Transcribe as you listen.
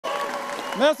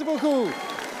Merci beaucoup.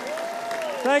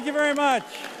 Thank you very much.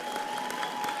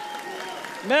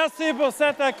 Merci pour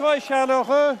cet accueil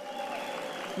chaleureux.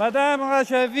 Madame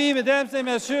Rajavi, mesdames et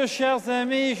messieurs, chers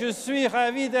amis, je suis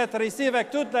ravi d'être ici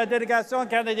avec toute la délégation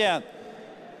canadienne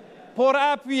pour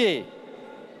appuyer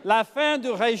la fin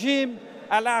du régime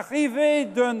à l'arrivée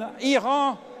d'un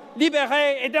Iran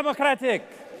libéré et démocratique.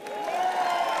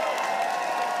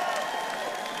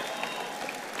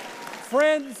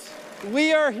 Friends,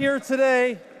 we are here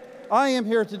today, I am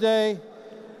here today,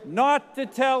 not to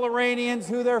tell Iranians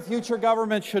who their future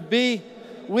government should be.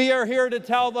 We are here to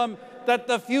tell them that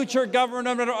the future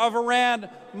government of Iran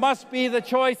must be the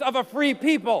choice of a free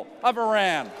people of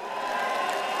Iran.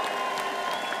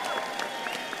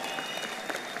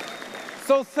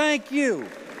 So thank you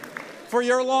for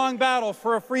your long battle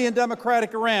for a free and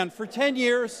democratic Iran. For 10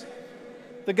 years,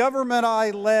 the government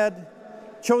I led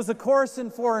chose a course in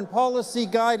foreign policy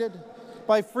guided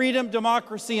by freedom,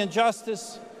 democracy, and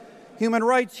justice, human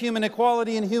rights, human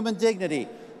equality, and human dignity,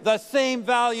 the same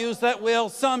values that will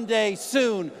someday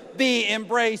soon be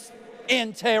embraced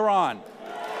in Tehran.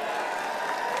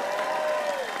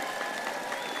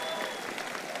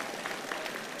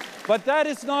 But that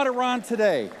is not Iran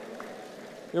today.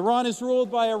 Iran is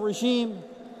ruled by a regime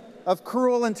of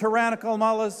cruel and tyrannical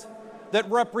mullahs that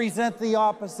represent the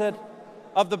opposite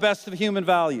of the best of human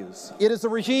values. It is a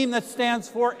regime that stands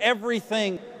for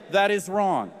everything that is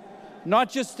wrong, not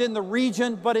just in the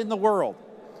region, but in the world.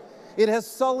 It has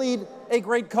sullied a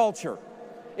great culture.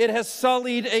 It has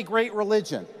sullied a great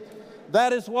religion.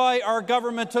 That is why our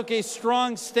government took a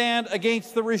strong stand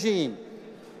against the regime.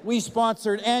 We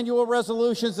sponsored annual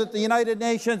resolutions at the United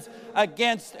Nations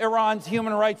against Iran's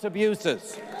human rights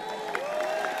abuses.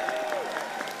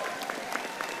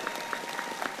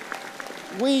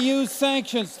 We used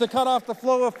sanctions to cut off the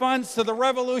flow of funds to the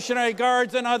Revolutionary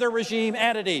Guards and other regime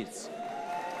entities.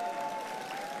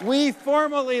 We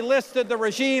formally listed the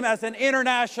regime as an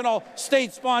international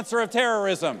state sponsor of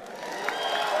terrorism.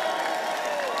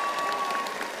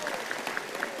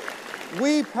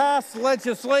 We passed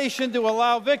legislation to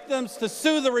allow victims to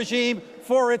sue the regime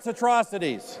for its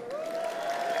atrocities.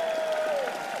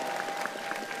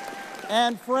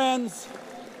 And friends,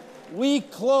 we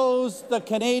closed the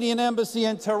Canadian embassy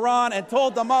in Tehran and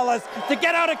told the mullahs to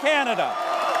get out of Canada.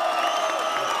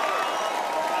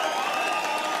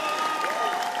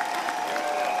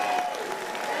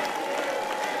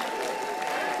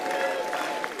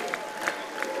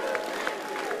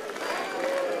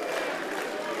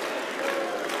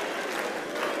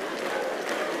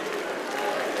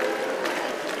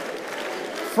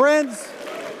 Friends,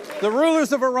 the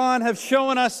rulers of Iran have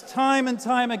shown us time and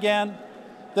time again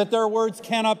that their words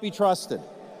cannot be trusted.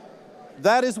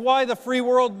 That is why the free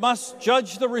world must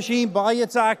judge the regime by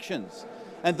its actions,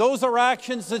 and those are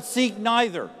actions that seek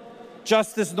neither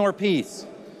justice nor peace.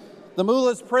 The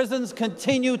mullahs' prisons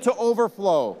continue to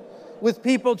overflow, with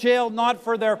people jailed not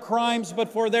for their crimes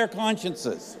but for their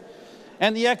consciences.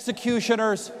 And the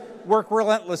executioners work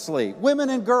relentlessly. Women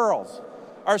and girls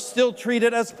are still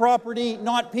treated as property,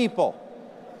 not people.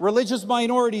 Religious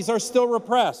minorities are still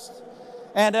repressed.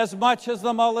 And as much as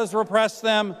the mullahs repress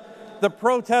them, the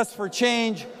protests for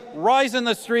change rise in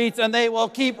the streets, and they will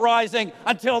keep rising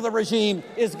until the regime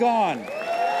is gone.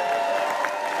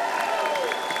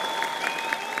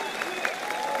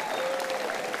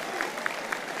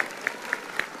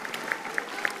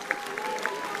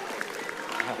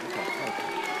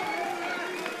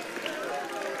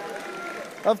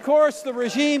 Of course, the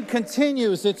regime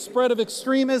continues its spread of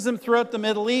extremism throughout the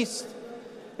Middle East.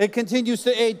 It continues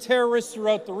to aid terrorists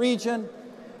throughout the region.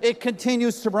 It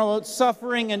continues to promote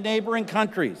suffering in neighboring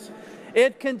countries.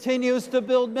 It continues to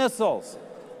build missiles.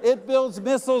 It builds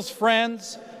missiles,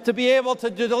 friends, to be able to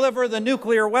deliver the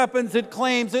nuclear weapons it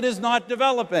claims it is not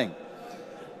developing.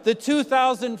 The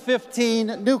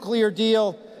 2015 nuclear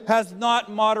deal has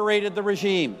not moderated the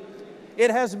regime. It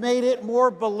has made it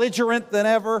more belligerent than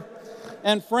ever.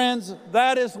 And friends,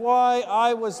 that is why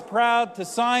I was proud to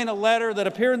sign a letter that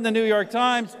appeared in the New York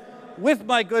Times with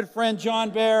my good friend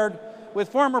John Baird, with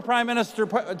former Prime Minister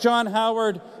John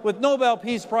Howard, with Nobel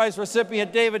Peace Prize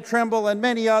recipient David Trimble, and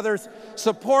many others,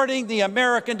 supporting the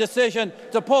American decision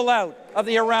to pull out of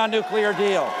the Iran nuclear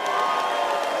deal.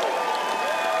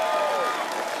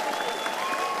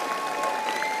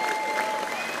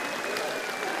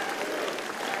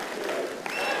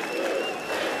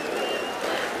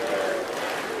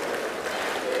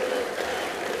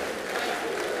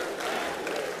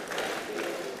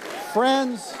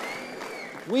 Friends,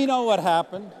 we know what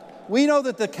happened. We know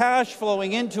that the cash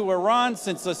flowing into Iran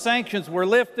since the sanctions were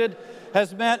lifted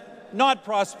has meant not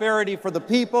prosperity for the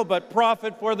people, but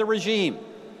profit for the regime.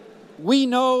 We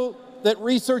know that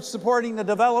research supporting the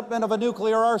development of a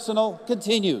nuclear arsenal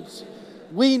continues.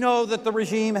 We know that the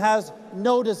regime has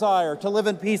no desire to live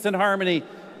in peace and harmony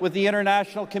with the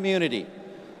international community.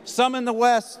 Some in the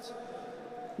West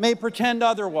may pretend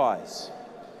otherwise,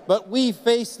 but we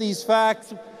face these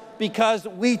facts because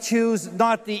we choose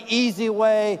not the easy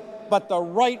way, but the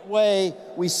right way.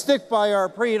 We stick by our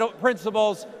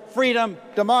principles: freedom,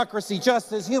 democracy,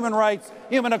 justice, human rights,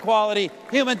 human equality,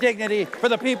 human dignity for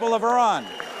the people of Iran.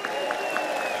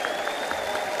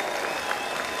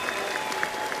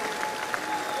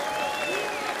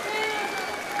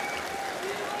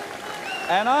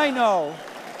 And I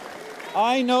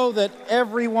know that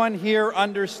everyone here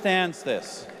understands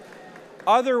this.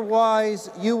 Otherwise,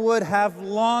 you would have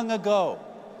long ago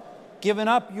given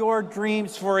up your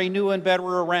dreams for a new and better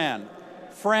Iran.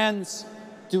 Friends,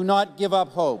 do not give up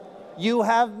hope. You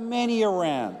have many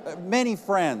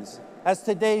friends, as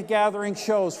today's gathering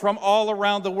shows, from all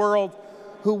around the world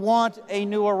who want a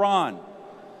new Iran.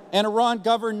 An Iran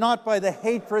governed not by the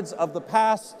hatreds of the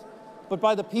past, but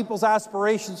by the people's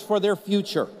aspirations for their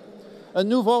future. Un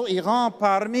nouveau Iran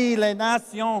parmi les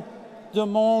nations du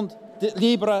monde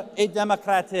libre et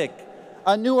démocratique.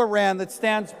 A new Iran that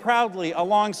stands proudly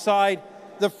alongside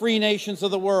the free nations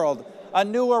of the world. A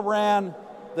new Iran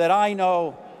that I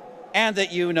know and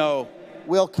that you know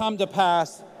will come to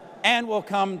pass and will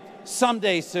come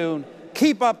someday soon.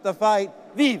 Keep up the fight.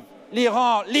 Vive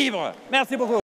l'Iran libre. Merci beaucoup.